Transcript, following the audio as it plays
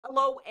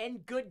Hello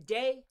and good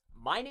day.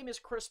 My name is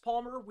Chris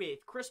Palmer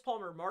with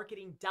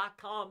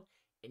ChrisPalmerMarketing.com,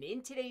 and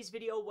in today's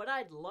video, what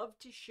I'd love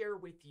to share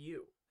with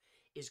you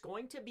is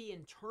going to be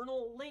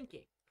internal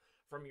linking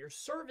from your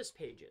service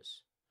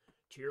pages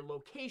to your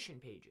location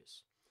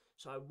pages.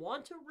 So I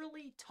want to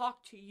really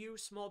talk to you,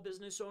 small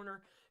business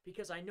owner,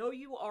 because I know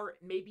you are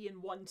maybe in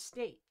one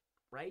state,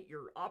 right?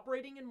 You're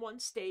operating in one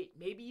state,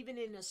 maybe even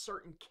in a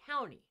certain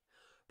county,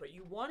 but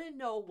you want to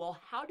know, well,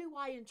 how do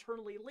I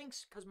internally link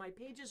because my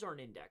pages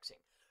aren't indexing?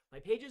 My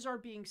pages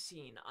aren't being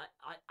seen.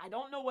 I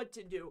don't know what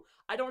to do.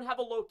 I don't have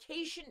a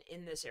location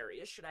in this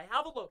area. Should I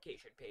have a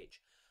location page?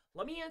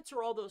 Let me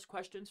answer all those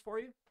questions for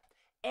you,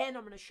 and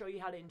I'm going to show you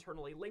how to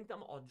internally link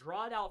them. I'll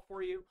draw it out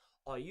for you.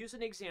 I'll use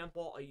an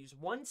example. I'll use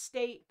one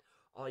state.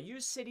 I'll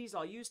use cities.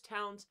 I'll use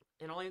towns,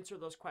 and I'll answer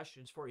those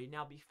questions for you.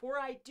 Now, before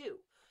I do,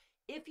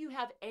 if you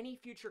have any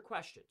future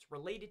questions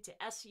related to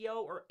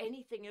SEO or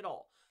anything at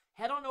all,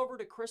 head on over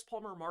to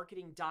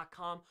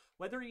ChrisPalmerMarketing.com.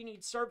 Whether you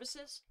need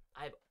services,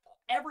 I have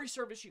every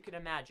service you can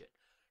imagine.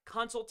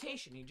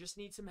 Consultation, you just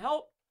need some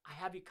help, I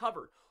have you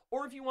covered.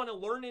 Or if you want to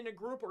learn in a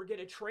group or get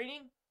a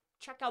training,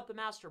 check out the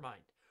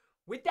Mastermind.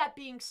 With that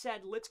being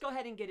said, let's go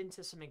ahead and get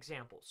into some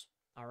examples.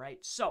 All right,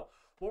 so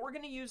what we're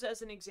going to use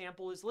as an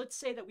example is, let's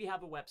say that we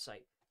have a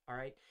website. All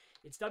right,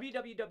 it's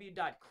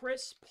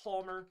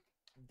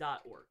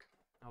www.chrispalmer.org.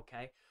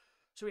 Okay,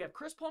 so we have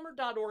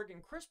chrispalmer.org,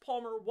 and Chris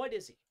Palmer, what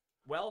is he?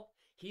 Well,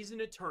 he's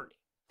an attorney.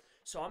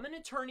 So I'm an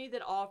attorney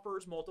that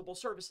offers multiple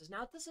services.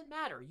 Now, it doesn't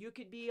matter. You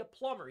could be a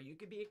plumber. You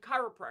could be a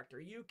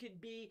chiropractor. You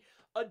could be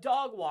a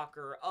dog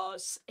walker, a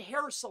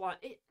hair salon.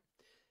 It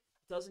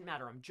doesn't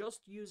matter. I'm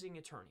just using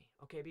attorney,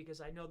 okay, because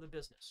I know the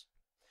business.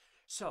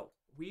 So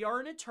we are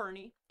an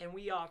attorney, and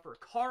we offer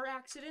car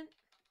accident.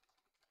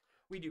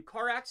 We do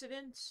car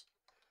accidents.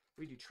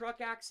 We do truck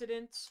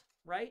accidents,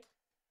 right?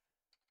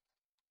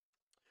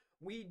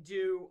 We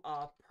do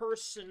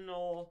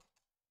personal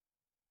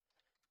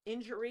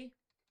injury,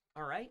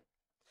 all right?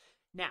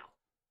 Now,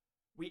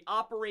 we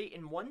operate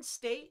in one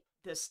state.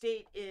 The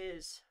state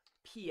is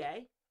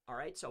PA, all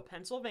right? So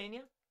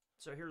Pennsylvania.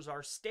 So here's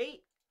our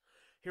state.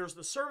 Here's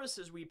the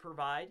services we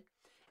provide.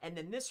 And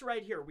then this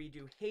right here, we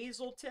do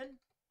Hazleton.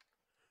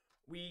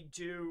 We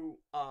do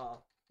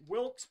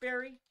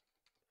Wilkes-Barre.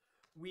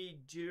 We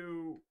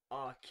do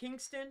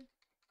Kingston,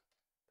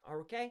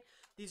 okay?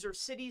 These are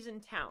cities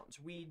and towns.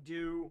 We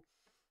do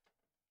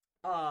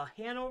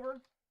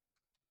Hanover,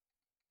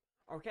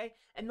 okay?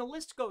 And the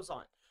list goes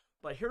on.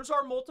 But here's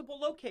our multiple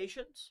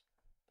locations,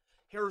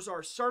 here's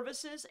our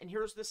services, and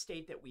here's the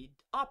state that we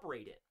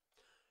operate in.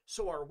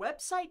 So our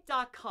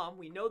website.com,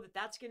 we know that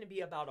that's going to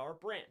be about our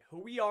brand, who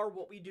we are,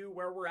 what we do,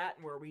 where we're at,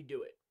 and where we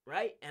do it,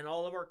 right? And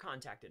all of our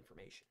contact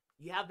information.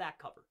 You have that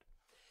covered.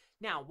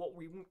 Now, what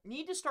we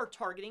need to start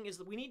targeting is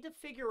that we need to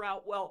figure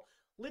out, well,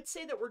 let's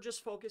say that we're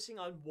just focusing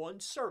on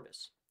one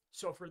service.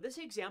 So for this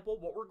example,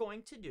 what we're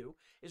going to do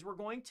is we're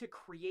going to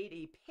create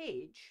a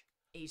page,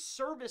 a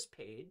service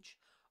page,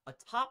 a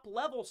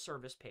top-level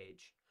service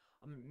page.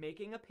 I'm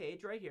making a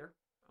page right here,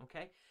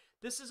 okay?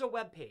 This is a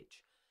web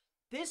page.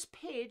 This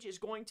page is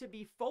going to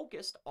be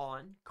focused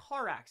on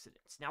car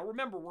accidents. Now,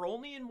 remember, we're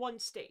only in one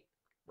state,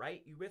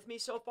 right? You with me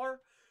so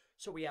far?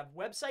 So we have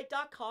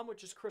website.com,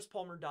 which is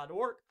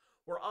chrispalmer.org.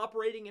 We're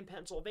operating in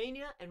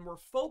Pennsylvania, and we're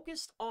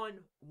focused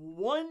on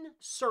one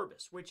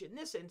service, which in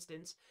this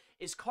instance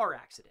is car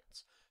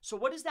accidents. So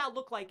what does that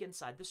look like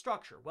inside the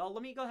structure? Well,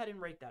 let me go ahead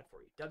and write that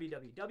for you.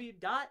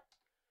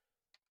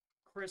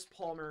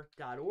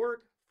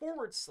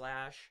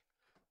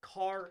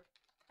 www.chrispalmer.org/car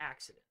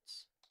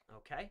accidents.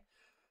 Okay,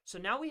 so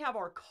now we have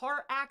our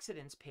car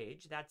accidents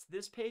page. That's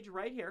this page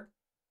right here.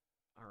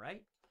 All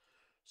right,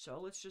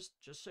 so let's just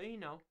so you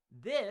know,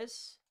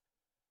 this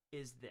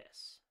is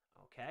this.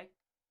 Okay,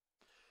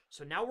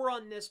 so now we're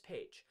on this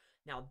page.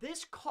 Now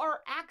this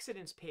car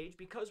accidents page,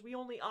 because we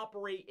only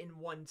operate in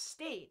one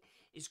state,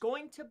 is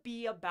going to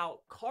be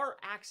about car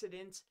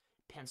accidents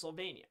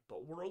Pennsylvania,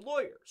 but we're a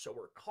lawyer, so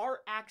we're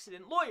car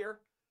accident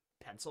lawyer,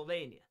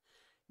 Pennsylvania.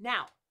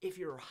 Now, if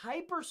you're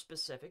hyper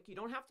specific, you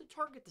don't have to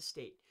target the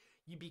state.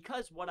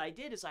 Because what I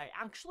did is I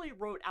actually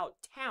wrote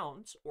out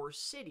towns or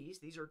cities.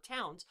 These are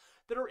towns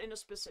that are in a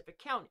specific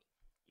county.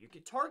 You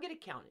could target a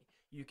county.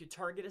 You could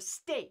target a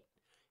state.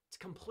 It's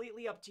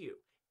completely up to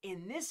you.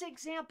 In this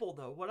example,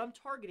 though, what I'm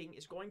targeting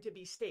is going to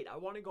be state. I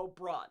want to go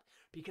broad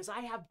because I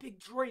have big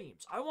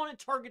dreams. I want to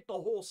target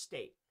the whole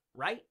state,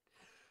 right?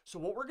 So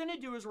what we're going to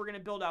do is we're going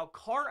to build out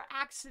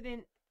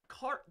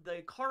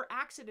the car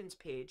accidents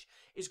page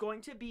is going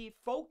to be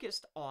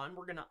focused on,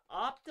 we're going to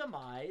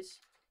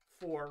optimize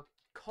for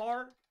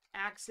car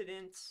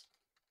accidents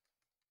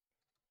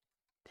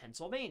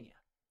Pennsylvania,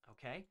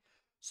 okay?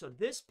 So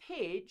this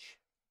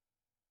page,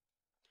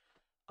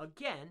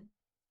 again,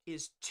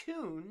 is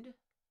tuned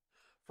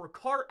for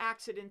car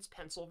accidents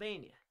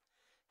Pennsylvania.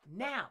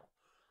 Now,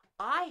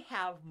 I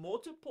have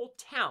multiple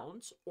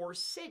towns or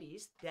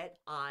cities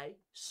that I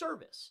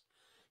service.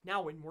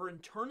 Now, when we're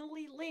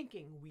internally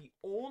linking, we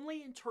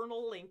only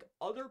internal link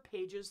other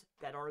pages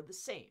that are the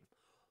same.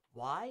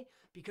 Why?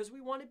 Because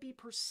we want to be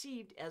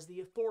perceived as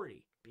the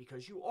authority.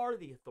 because you are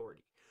the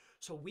authority.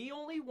 So we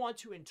only want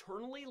to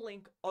internally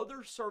link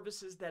other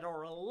services that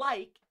are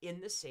alike in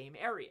the same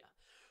area.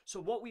 So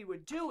what we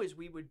would do is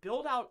we would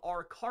build out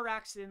our car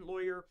accident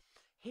lawyer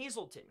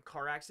Hazleton,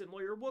 car accident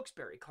lawyer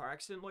Wilkes-Barre, car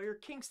accident lawyer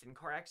Kingston,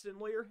 car accident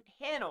lawyer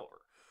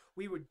Hanover.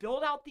 We would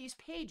build out these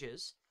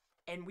pages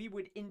and we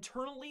would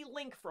internally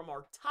link from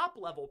our top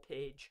level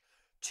page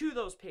to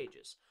those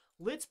pages.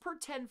 Let's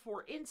pretend,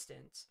 for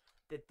instance,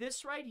 that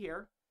this right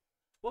here,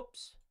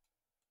 whoops.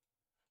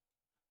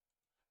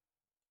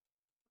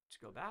 Let's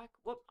go back.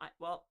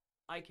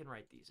 I can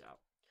write these out.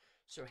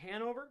 So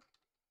Hanover,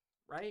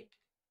 right?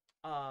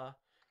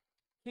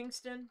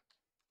 Kingston,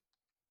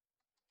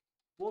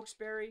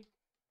 Wilkes-Barre,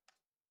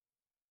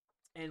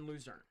 and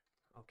Luzerne,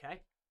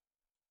 okay?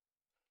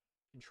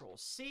 Control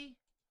C.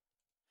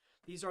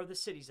 These are the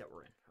cities that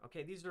we're in,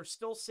 okay? These are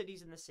still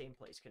cities in the same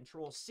place.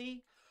 Control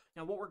C.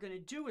 Now what we're going to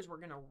do is we're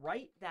going to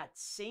write that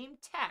same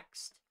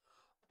text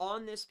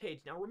on this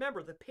page. Now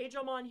remember, the page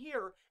I'm on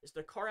here is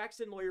the Car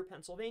Accident Lawyer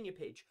Pennsylvania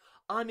page.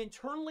 I'm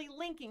internally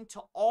linking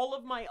to all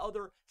of my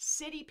other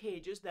city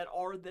pages that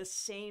are the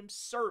same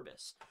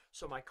service.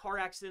 So my Car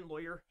Accident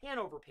Lawyer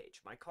Hanover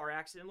page, my Car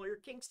Accident Lawyer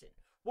Kingston,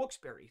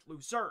 Wilkes-Barre,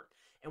 Luzerne.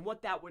 And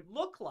what that would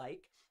look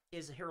like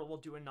is, here we'll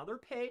do another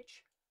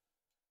page.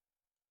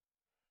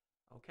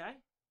 Okay?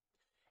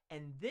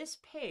 And this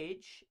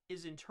page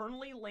is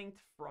internally linked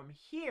from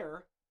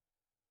here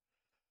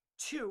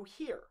to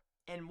here.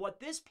 And what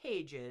this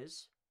page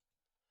is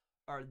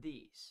are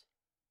these.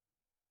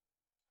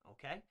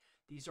 Okay?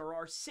 These are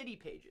our city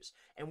pages.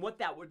 And what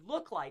that would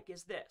look like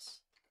is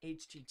this.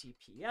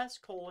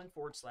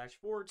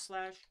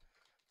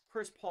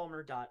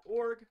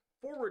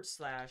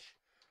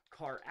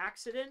 https://chrispalmer.org/car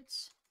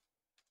accidents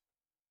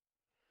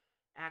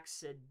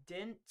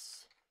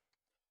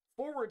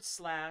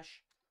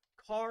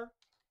 /car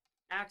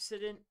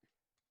accident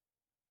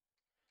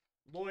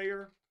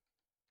lawyer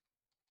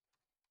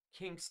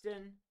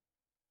Kingston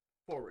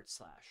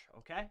 /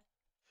 okay?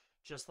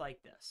 Just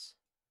like this.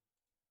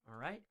 All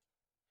right?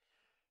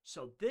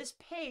 So this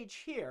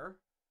page here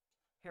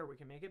we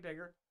can make it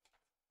bigger.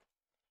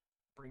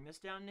 Bring this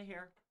down to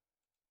here.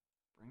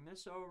 Bring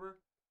this over.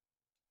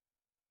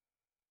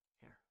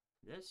 Here,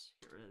 this,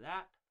 get rid of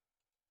that.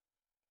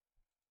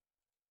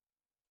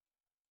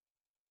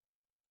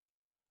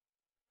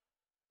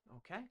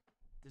 Okay,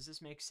 does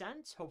this make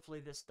sense? Hopefully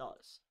this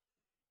does.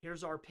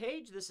 Here's our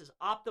page. This is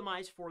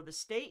optimized for the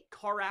state,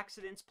 car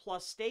accidents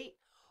plus state.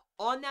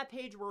 On that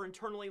page, we're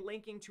internally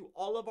linking to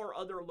all of our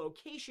other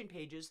location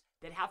pages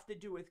that have to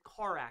do with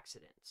car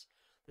accidents.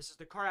 This is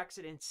the car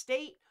accident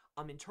state.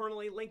 I'm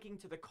internally linking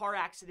to the car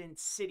accident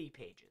city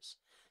pages.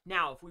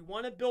 Now, if we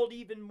want to build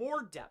even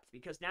more depth,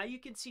 because now you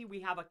can see we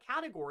have a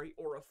category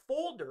or a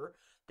folder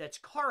that's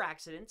car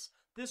accidents.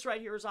 This right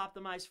here is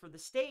optimized for the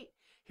state.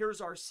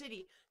 Here's our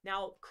city.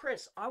 Now,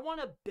 Chris, I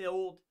want to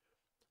build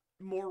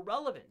more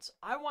relevance.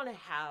 I want to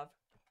have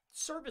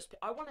service.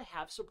 I want to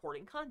have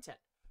supporting content.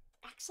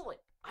 Excellent.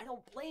 I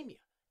don't blame you,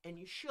 and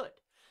you should.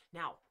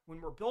 Now,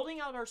 when we're building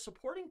out our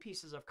supporting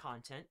pieces of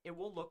content, it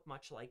will look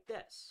much like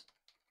this.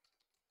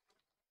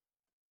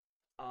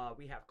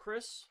 We have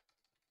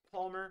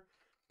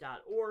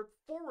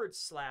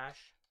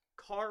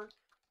chrispalmer.org/car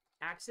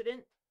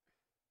accidents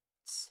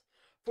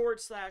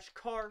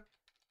 /car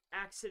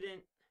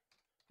accident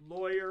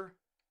lawyer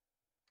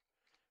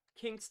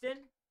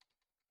Kingston,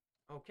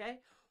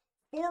 okay,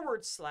 /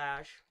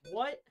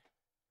 what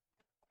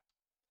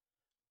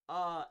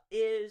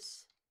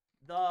is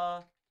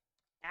the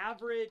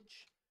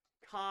average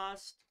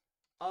cost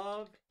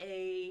of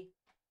a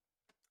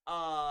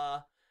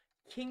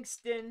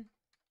Kingston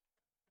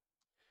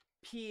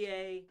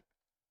PA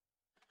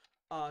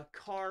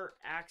car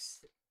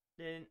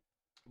accident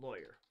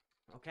lawyer.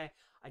 Okay,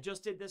 I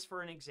just did this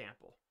for an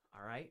example.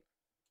 All right,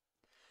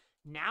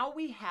 now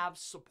we have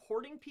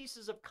supporting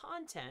pieces of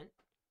content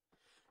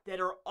that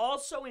are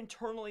also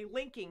internally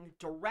linking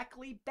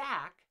directly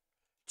back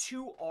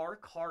to our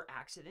car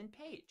accident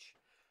page.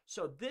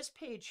 So this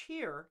page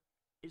here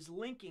is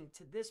linking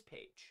to this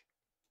page.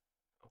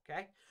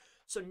 Okay,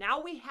 so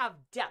now we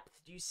have depth.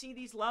 Do you see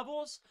these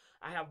levels?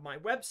 I have my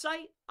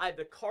website, I have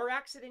the car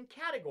accident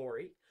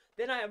category,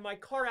 then I have my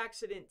car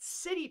accident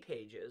city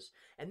pages,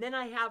 and then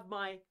I have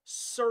my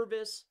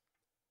service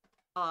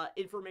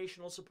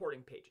informational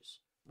supporting pages,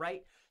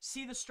 right?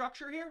 See the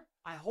structure here?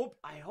 I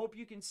hope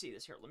you can see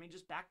this here. Let me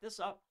just back this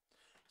up.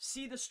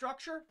 See the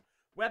structure?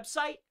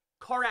 Website,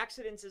 car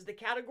accidents is the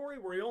category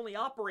where we only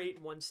operate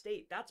in one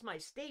state. That's my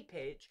state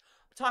page.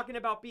 I'm talking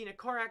about being a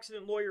car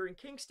accident lawyer in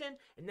Kingston,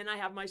 and then I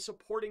have my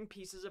supporting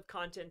pieces of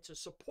content to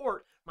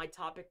support my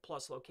topic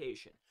plus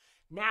location.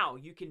 Now,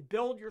 you can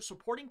build your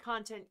supporting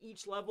content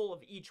each level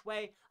of each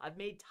way. I've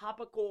made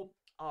topical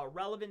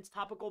relevance,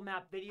 topical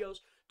map videos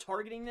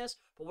targeting this,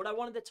 but what I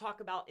wanted to talk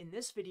about in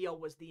this video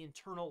was the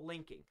internal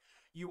linking.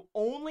 You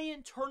only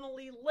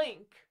internally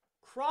link,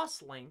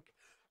 cross-link,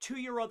 to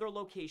your other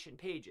location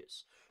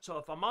pages. So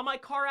if I'm on my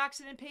car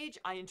accident page,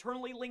 I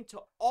internally link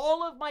to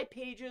all of my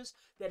pages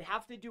that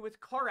have to do with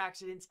car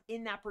accidents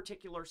in that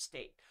particular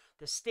state.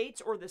 The states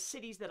or the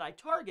cities that I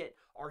target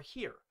are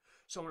here.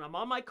 So when I'm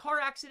on my car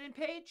accident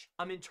page,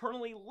 I'm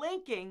internally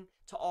linking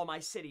to all my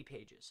city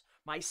pages.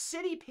 My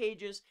city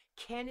pages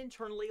can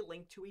internally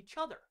link to each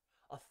other,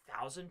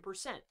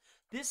 1,000%.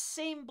 This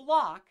same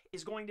block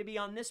is going to be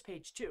on this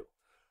page too.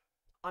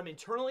 I'm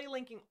internally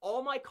linking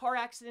all my car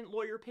accident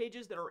lawyer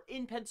pages that are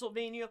in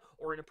Pennsylvania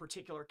or in a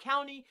particular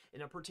county,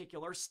 in a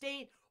particular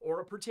state, or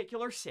a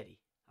particular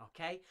city,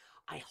 okay?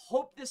 I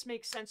hope this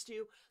makes sense to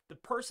you. The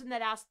person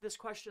that asked this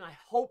question, I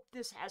hope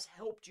this has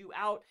helped you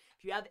out.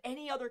 If you have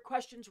any other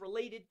questions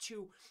related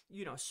to,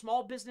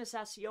 small business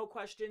SEO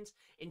questions,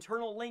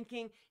 internal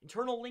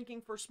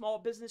linking for small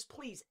business,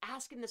 please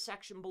ask in the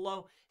section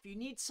below. If you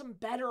need some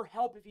better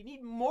help, if you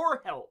need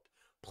more help,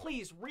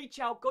 please reach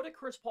out, go to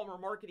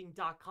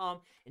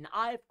chrispalmermarketing.com, and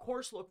I, of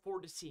course, look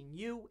forward to seeing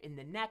you in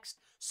the next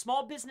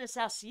Small Business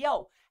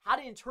SEO, how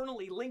to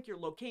internally link your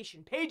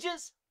location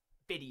pages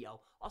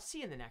video. I'll see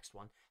you in the next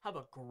one. Have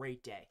a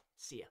great day.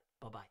 See ya.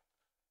 Bye-bye.